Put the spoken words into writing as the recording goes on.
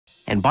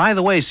And by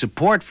the way,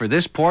 support for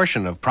this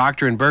portion of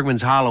Proctor and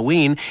Bergman's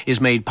Halloween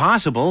is made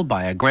possible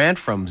by a grant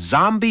from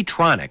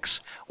Zombietronics.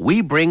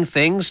 We bring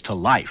things to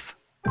life.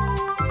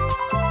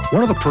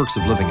 One of the perks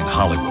of living in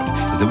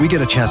Hollywood is that we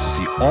get a chance to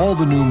see all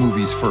the new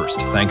movies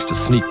first, thanks to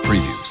sneak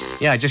previews.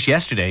 Yeah, just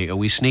yesterday,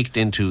 we sneaked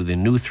into the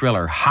new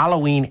thriller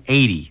Halloween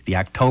 80, the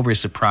October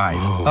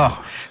surprise.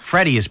 Oh,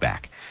 Freddy is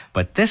back.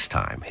 But this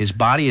time, his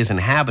body is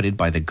inhabited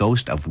by the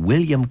ghost of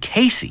William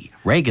Casey,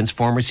 Reagan's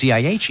former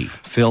CIA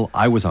chief. Phil,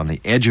 I was on the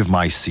edge of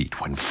my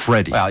seat when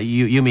Freddy... Well,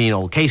 you mean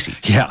old Casey.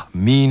 Yeah,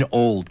 mean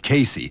old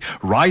Casey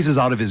rises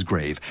out of his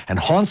grave and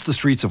haunts the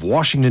streets of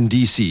Washington,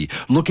 D.C.,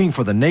 looking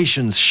for the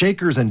nation's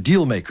shakers and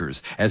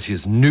dealmakers as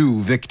his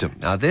new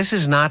victims. Now, this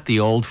is not the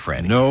old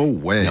Freddy. No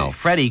way. No,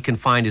 Freddy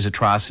confined his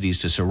atrocities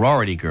to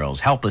sorority girls,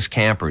 helpless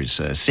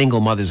campers,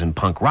 single mothers, and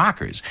punk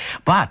rockers.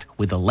 But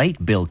with the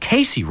late Bill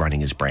Casey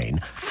running his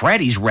brain,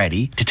 Freddy's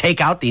ready to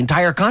take out the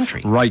entire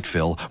country. Right,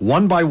 Phil.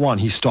 One by one,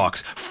 he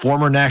stalks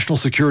former national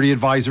security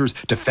advisors,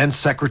 defense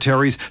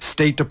secretaries,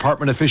 State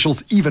Department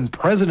officials, even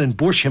President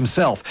Bush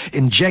himself,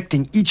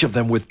 injecting each of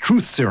them with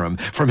truth serum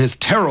from his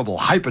terrible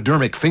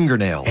hypodermic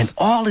fingernails. And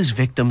all his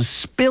victims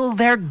spill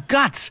their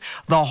guts.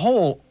 The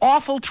whole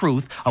awful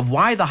truth of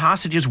why the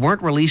hostages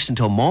weren't released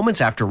until moments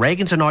after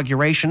Reagan's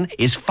inauguration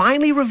is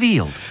finally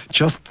revealed.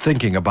 Just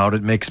thinking about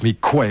it makes me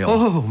quail.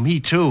 Oh, me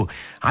too.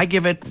 I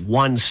give it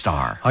 1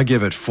 star. I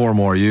give it 4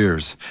 more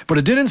years. But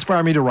it did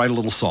inspire me to write a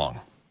little song.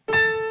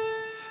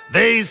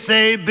 They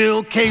say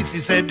Bill Casey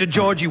said to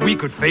Georgie we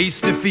could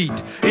face defeat.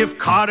 If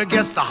Carter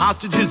gets the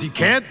hostages, he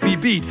can't be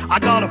beat. I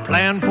got a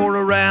plan for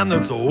Iran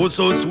that's oh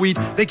so sweet.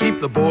 They keep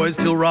the boys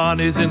till Ron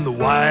is in the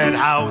White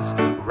House.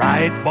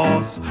 Right,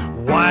 boss?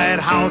 White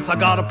House. I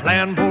got a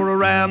plan for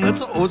Iran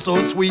that's oh so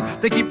sweet.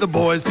 They keep the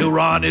boys till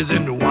Ron is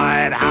in the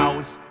White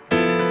House.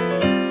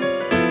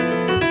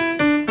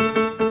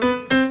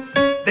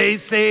 They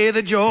say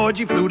that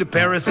Georgie flew to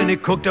Paris and he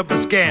cooked up a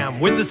scam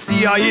with the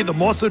CIA, the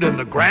Mossad, and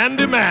the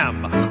Grand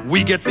Imam.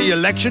 We get the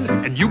election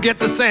and you get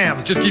the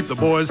Sams. Just keep the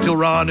boys till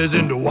Ron is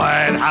in the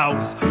White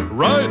House.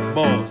 Right,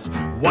 boss?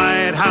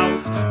 White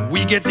House.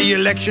 We get the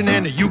election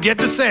and you get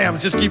the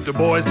Sams. Just keep the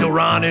boys till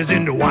Ron is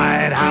in the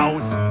White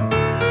House.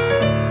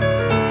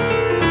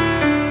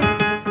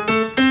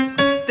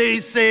 They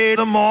say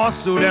the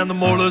Mossad and the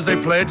Mullahs, they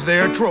pledged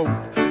their troth.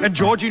 And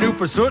Georgie knew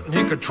for certain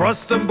he could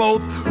trust them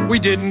both. We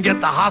didn't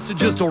get the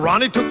hostages till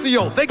Ronnie took the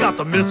oath. They got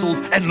the missiles,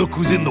 and look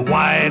who's in the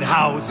White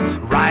House.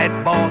 Right,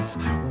 boss?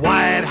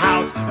 White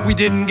House. We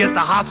didn't get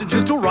the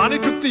hostages till Ronnie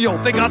took the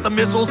oath. They got the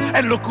missiles,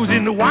 and look who's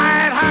in the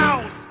White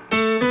House.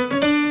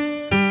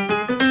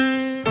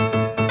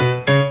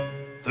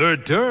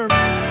 Third term.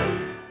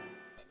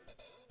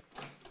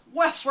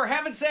 Well, for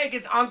heaven's sake,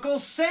 it's Uncle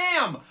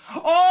Sam.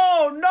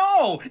 Oh,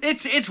 no.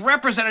 It's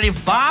Representative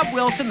Bob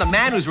Wilson, the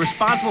man who's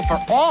responsible for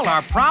all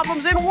our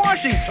problems in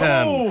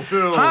Washington. Oh,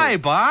 Phil. Hi,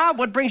 Bob.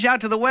 What brings you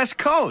out to the West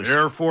Coast?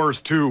 Air Force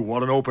 2.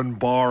 What an open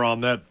bar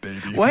on that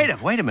baby. Wait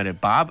a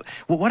minute, Bob.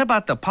 What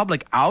about the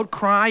public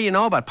outcry,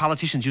 about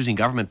politicians using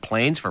government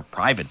planes for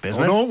private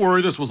business? Oh, don't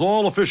worry. This was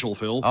all official,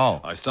 Phil. Oh.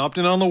 I stopped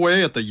in on the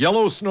way at the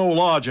Yellow Snow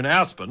Lodge in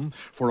Aspen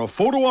for a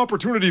photo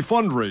opportunity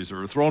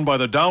fundraiser thrown by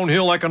the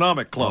Downhill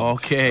Economic Club.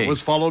 Okay. It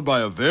was followed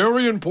by a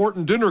very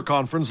important dinner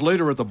conference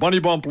later at the Bunny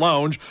Bump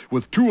Lounge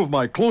with 2 of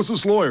my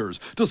closest lawyers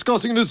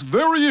discussing this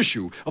very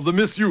issue of the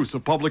misuse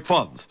of public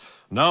funds.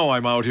 Now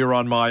I'm out here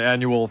on my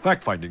annual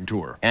fact-finding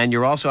tour. And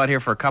you're also out here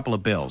for a couple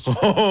of bills.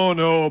 Oh,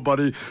 no,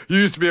 buddy. You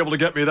used to be able to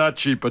get me that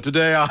cheap, but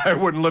today I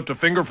wouldn't lift a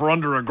finger for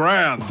under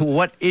 $1,000.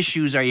 What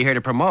issues are you here to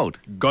promote?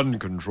 Gun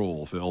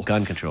control, Phil.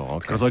 Gun control,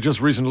 okay. Because I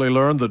just recently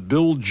learned that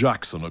Bill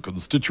Jackson, a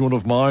constituent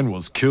of mine,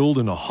 was killed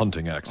in a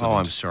hunting accident. Oh,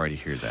 I'm sorry to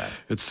hear that.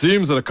 It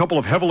seems that a couple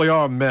of heavily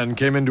armed men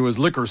came into his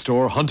liquor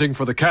store hunting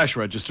for the cash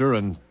register,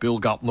 and Bill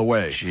got in the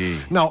way. Gee.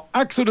 Now,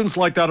 accidents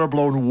like that are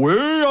blown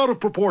way out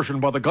of proportion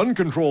by the gun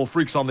control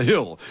freaks on the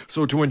Hill.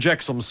 So to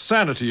inject some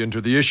sanity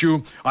into the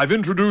issue, I've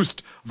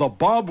introduced the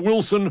Bob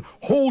Wilson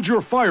Hold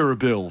Your Fire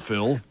Bill,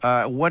 Phil.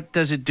 What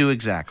does it do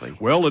exactly?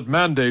 Well, it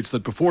mandates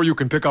that before you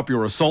can pick up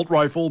your assault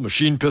rifle,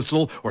 machine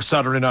pistol, or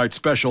Saturday night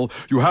special,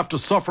 you have to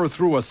suffer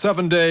through a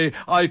 7-day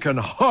I can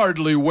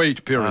hardly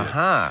wait period.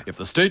 Uh-huh. If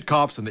the state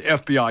cops and the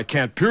FBI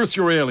can't pierce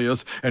your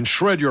alias and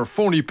shred your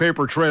phony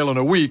paper trail in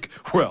a week,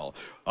 well,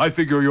 I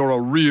figure you're a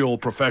real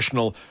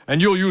professional,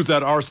 and you'll use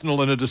that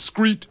arsenal in a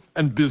discreet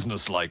and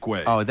businesslike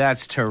way. Oh,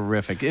 that's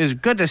terrific. It's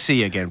good to see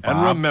you again, Bob.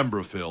 And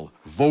remember, Phil,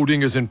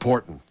 voting is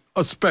important,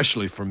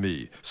 especially for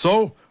me.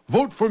 So,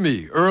 vote for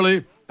me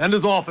early and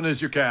as often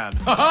as you can.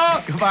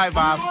 Goodbye,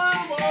 Bob.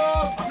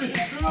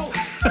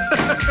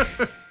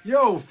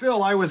 Yo,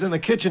 Phil, I was in the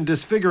kitchen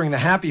disfiguring the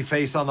happy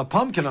face on the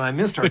pumpkin, and I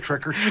missed our You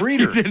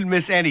trick-or-treater. didn't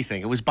miss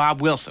anything. It was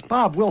Bob Wilson.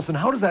 Bob Wilson,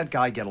 how does that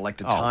guy get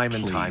elected time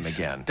and please. time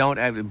again?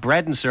 Don't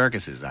bread and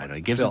circuses. I know.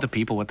 He gives Phil. it to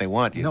people what they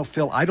want. No,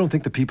 Phil, I don't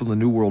think the people in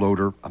the New World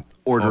Order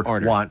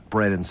want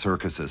bread and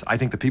circuses. I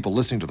think the people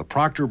listening to the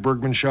Proctor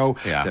Bergman show,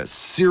 Yeah. they're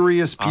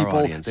serious Our people.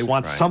 audience, They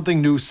want right.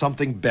 something new,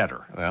 something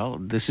better. Well,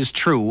 this is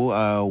true.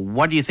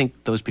 What do you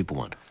think those people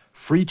want?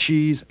 Free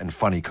cheese and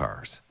funny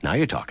cars. Now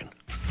you're talking.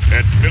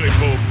 At Billy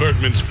Bo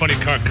Bergman's Funny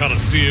Car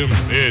Coliseum,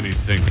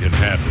 anything can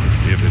happen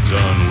if it's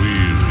on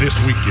wheels.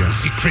 This weekend,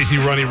 see Crazy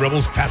Ronnie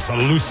Rebels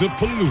Passaloosa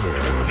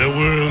Palooza, the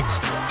world's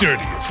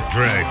dirtiest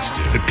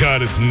dragster. The car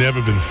that's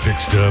never been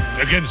fixed up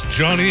against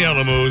Johnny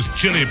Alamo's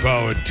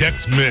chili-powered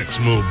Tex-Mex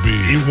Mobile.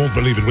 You won't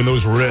believe it when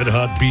those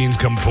red-hot beans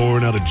come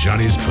pouring out of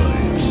Johnny's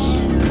pipes.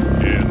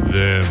 And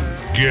then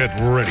get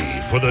ready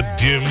for the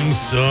Dim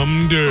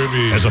Sum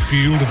Derby as a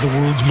field of the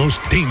world's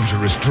most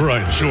dangerous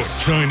drivers. Short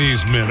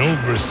Chinese men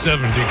over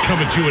 70 come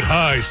at you at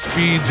high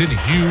speeds in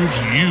huge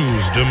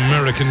used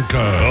American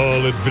cars.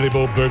 All at Billy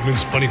Bo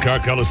Bergman's Funny Car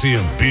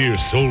Coliseum. Beer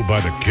sold by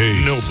the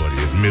case.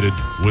 Nobody admitted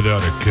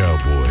without a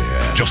cowboy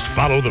hat. Just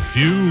follow the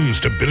fumes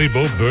to Billy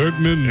Bo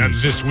Bergman. And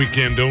this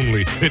weekend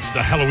only, it's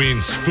the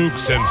Halloween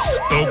Spooks and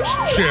Spokes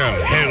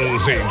Challenge.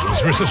 Hell's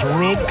Angels versus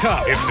Rogue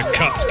Cops. If the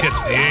cops catch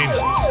the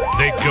angels,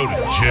 they go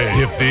to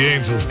jail. If the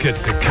angels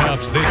catch the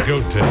cops, they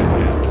go to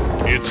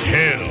hell. It's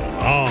hell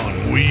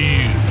on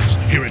wheels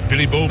here at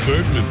Billy Bo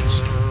Bergman's.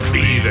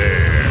 Be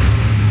there.